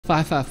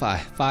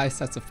5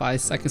 sets of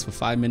 5 seconds for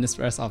 5 minutes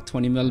rest off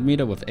 20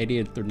 millimeter with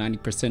 80 to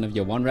 90% of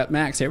your 1 rep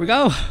max. Here we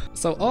go.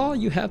 So all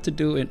you have to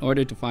do in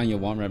order to find your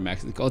 1 rep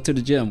max is go to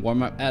the gym,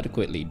 warm up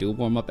adequately, do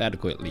warm up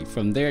adequately.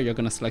 From there, you're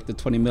gonna select the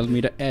 20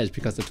 millimeter edge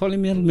because the 20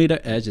 millimeter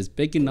edge is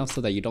big enough so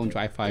that you don't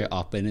dry fire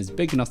off, and it's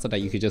big enough so that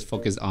you can just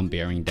focus on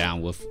bearing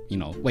down with,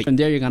 weight. From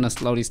there, you're gonna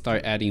slowly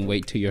start adding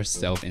weight to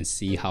yourself and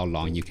see how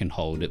long you can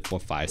hold it for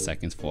 5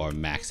 seconds for a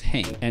max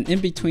hang. And in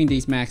between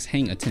these max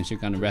hang attempts, you're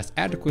gonna rest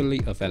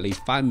adequately of at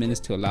least 5 minutes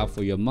to allow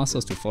for your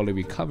muscles to fully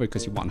recover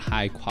because you want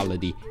high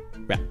quality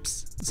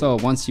reps. So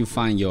once you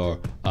find your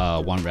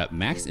 1 rep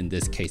max, in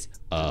this case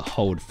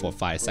hold for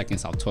 5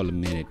 seconds off 20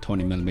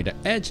 millimeter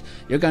edge,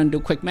 you're gonna do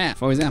quick math.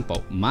 For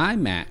example, my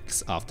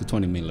max off the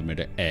 20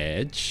 millimeter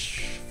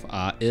edge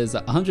is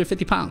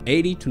 150 pounds.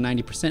 80 to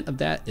 90% of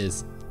that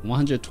is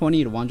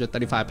 120 to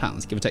 135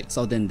 pounds, give or take.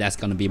 So then that's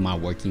gonna be my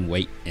working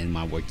weight and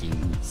my working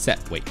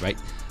set weight, right?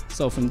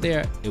 So from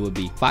there, it would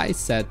be 5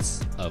 sets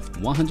of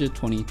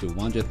 120 to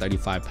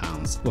 135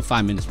 pounds with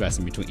 5 minutes rest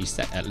in between each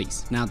set at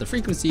least. Now the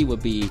frequency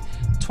would be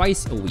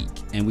twice a week,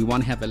 and we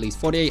want to have at least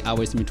 48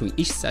 hours in between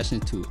each session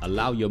to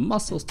allow your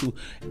muscles to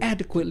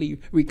adequately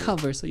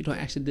recover so you don't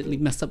accidentally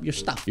mess up your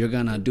stuff. You're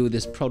gonna do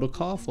this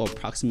protocol for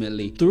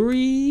approximately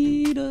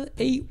 3 to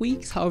 8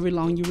 weeks, however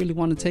long you really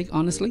want to take,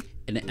 honestly.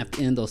 And then at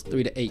the end of those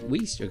 3 to 8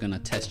 weeks, you're gonna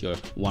test your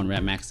 1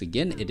 rep max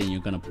again, and then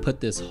you're gonna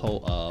put this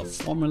whole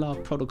formula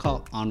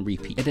protocol on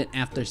repeat. And then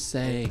after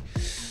say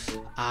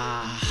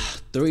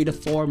 3 to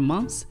 4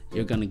 months,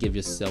 you're gonna give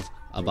yourself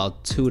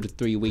about 2 to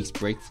 3 weeks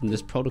break from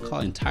this protocol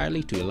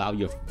entirely to allow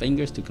your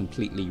fingers to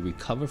completely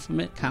recover from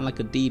it, kind of like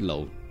a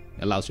deload.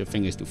 Allows your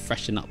fingers to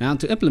freshen up. Now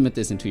to implement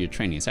this into your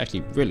training, it's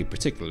actually really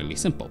particularly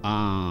simple.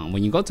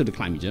 When you go to the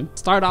climbing gym,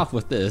 start off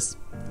with this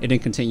and then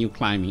continue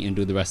climbing and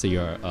do the rest of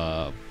your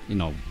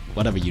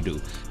whatever you do,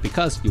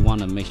 because you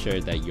want to make sure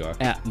that you're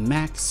at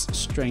max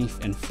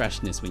strength and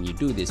freshness when you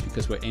do this,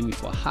 because we're aiming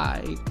for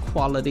high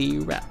quality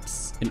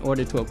reps in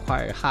order to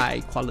acquire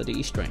high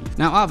quality strength.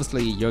 Now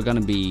obviously you're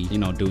gonna be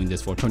doing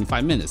this for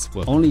 25 minutes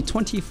with only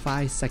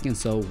 25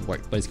 seconds of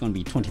work, but it's gonna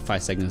be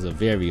 25 seconds of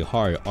very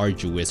hard,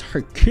 arduous,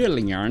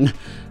 Herculean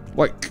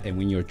work. And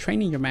when you're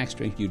training your max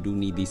strength, you do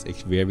need these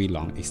very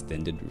long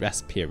extended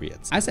rest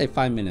periods. I say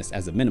 5 minutes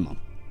as a minimum.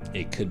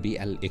 It could be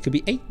 8, it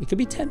could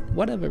be 10,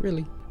 whatever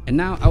really. And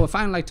now I would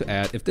finally like to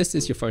add, if this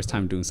is your first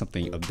time doing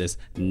something of this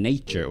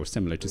nature or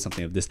similar to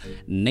something of this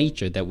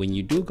nature, that when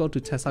you do go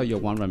to test out your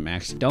 1 rep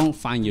max, don't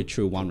find your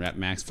true 1 rep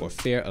max for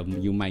fear of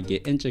you might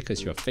get injured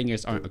because your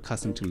fingers aren't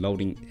accustomed to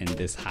loading in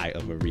this high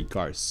of a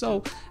regard.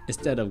 So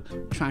instead of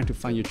trying to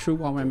find your true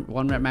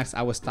 1 rep max,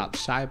 I would stop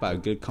shy by a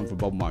good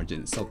comfortable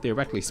margin. So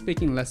theoretically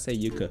speaking, let's say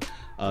you could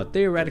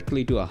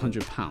theoretically do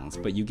 100 pounds,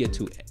 but you get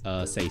to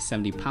say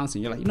 70 pounds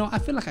and you're like, I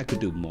feel like I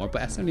could do more,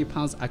 but at 70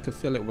 pounds, I could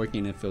feel it working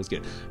and it feels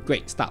good.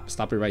 Great,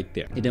 stop it right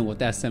there. And then with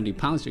that 70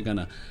 pounds, you're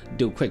gonna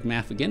do quick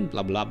math again,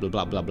 blah, blah, blah,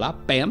 blah, blah, blah,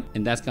 bam.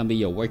 And that's gonna be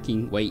your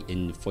working weight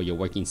for your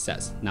working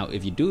sets. Now,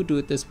 if you do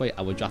it this way,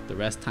 I would drop the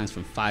rest times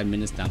from 5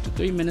 minutes down to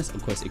 3 minutes.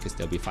 Of course, it could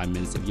still be 5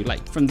 minutes if you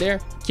like. From there,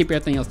 keep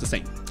everything else the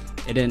same.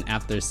 And then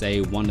after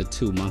say 1 to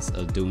 2 months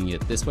of doing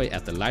it this way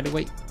at the lighter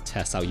weight,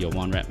 test out your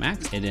 1 rep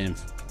max, and then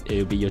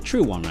it'll be your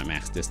true 1 rep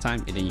max this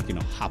time, and then you can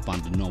hop on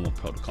the normal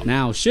protocol.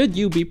 Now, should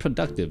you be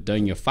productive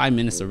during your 5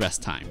 minutes of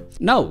rest time?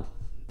 No,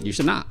 you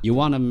should not. You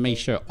want to make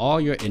sure all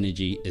your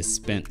energy is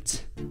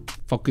spent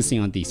focusing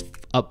on these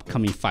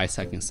upcoming 5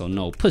 seconds. So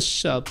no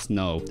push-ups,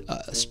 no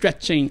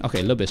stretching. Okay,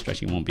 a little bit of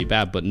stretching won't be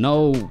bad, but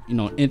no,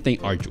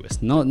 anything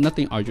arduous.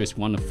 Nothing arduous. You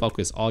want to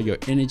focus all your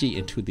energy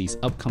into these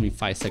upcoming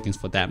 5 seconds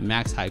for that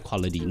max high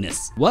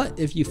qualityness. What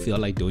if you feel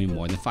like doing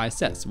more than 5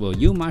 sets? Well,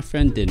 you, my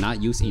friend, did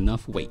not use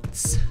enough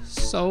weights.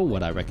 So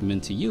what I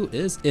recommend to you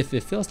is, if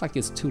it feels like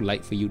it's too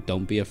light for you,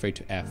 don't be afraid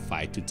to add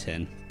 5 to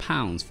 10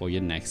 pounds for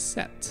your next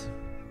set.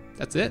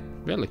 That's it,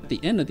 really. At the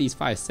end of these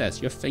 5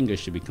 sets, your fingers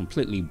should be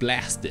completely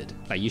blasted.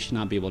 Like, you should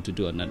not be able to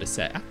do another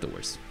set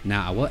afterwards.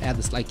 Now, I will add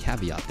the slight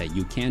caveat that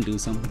you can do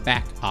some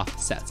back off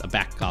sets. A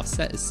back off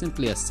set is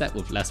simply a set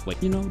with less weight.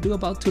 Do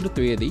about 2 to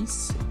 3 of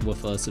these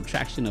with a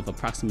subtraction of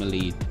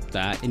approximately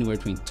anywhere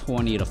between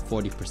 20 to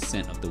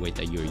 40% of the weight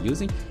that you're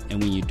using.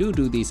 And when you do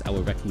these, I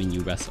would recommend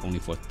you rest only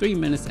for 3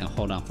 minutes and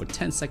hold on for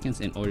 10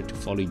 seconds in order to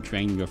fully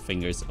drain your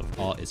fingers of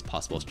all its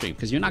possible strength.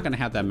 Because you're not gonna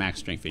have that max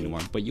strength anymore,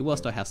 but you will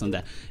still have some of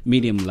that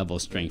medium level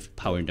strength,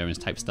 power endurance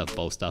type stuff,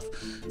 bow stuff.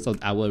 So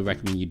I would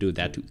recommend you do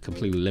that to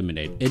completely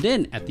eliminate. And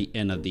then at the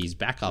end of these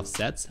back off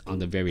sets, on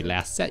the very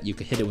last set, you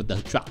could hit it with the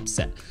drop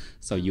set.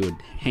 So you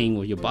would hang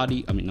with your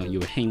body, you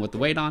would hang with the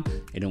weight on,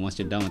 and then once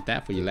you're done with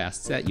that for your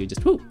last set, you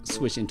just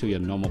switch into your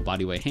normal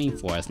body weight hang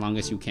for as long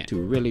as you can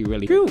to really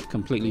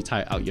completely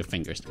tire out your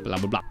fingers, blah,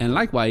 blah, blah. And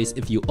likewise,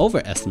 if you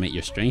overestimate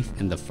your strength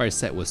and the first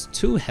set was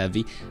too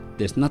heavy,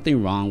 there's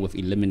nothing wrong with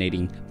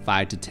eliminating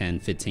 5 to 10,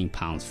 15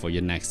 pounds for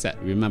your next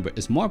set. Remember,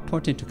 it's more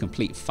important to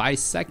complete 5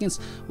 seconds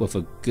with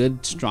a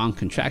good strong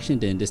contraction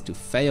than it is to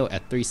fail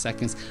at 3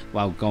 seconds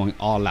while going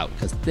all out,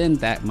 because then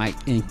that might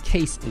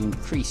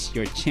increase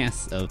your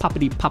chance of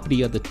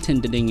poppity of the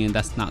tendoning, and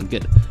that's not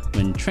good.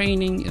 When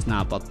training, it's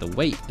not about the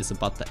weight, it's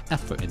about the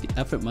effort, and the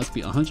effort must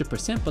be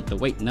 100%, but the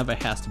weight never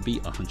has to be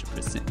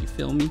 100%. You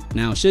feel me?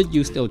 Now, should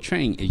you still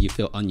train if you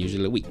feel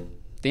unusually weak?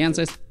 The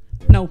answer is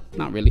no,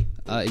 not really.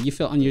 If you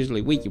feel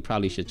unusually weak, you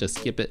probably should just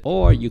skip it,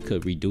 or you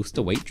could reduce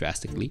the weight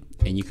drastically,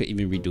 and you could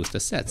even reduce the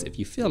sets if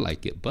you feel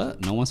like it,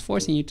 but no one's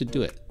forcing you to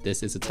do it.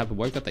 This is the type of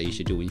workout that you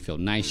should do when you feel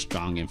nice,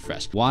 strong, and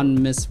fresh.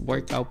 One missed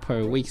workout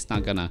per week is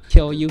not gonna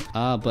kill you,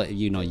 but if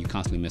you know you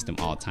constantly miss them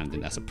all the time,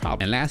 then that's a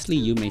problem. And lastly,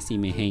 you may see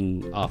me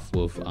hang off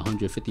with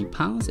 150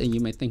 pounds, and you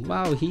may think,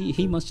 wow,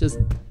 he must just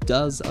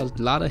does a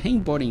lot of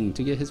hangboarding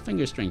to get his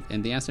finger strength,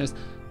 and the answer is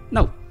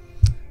no.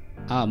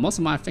 Most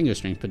of my finger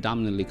strength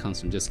predominantly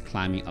comes from just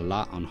climbing a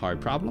lot on hard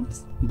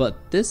problems.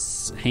 But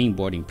this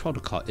hangboarding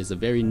protocol is a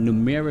very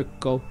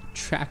numerical,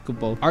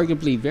 trackable,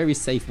 arguably very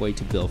safe way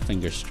to build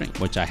finger strength,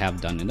 which I have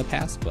done in the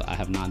past, but I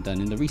have not done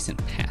in the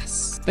recent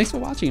past. Thanks for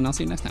watching, and I'll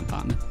see you next time,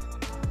 partner.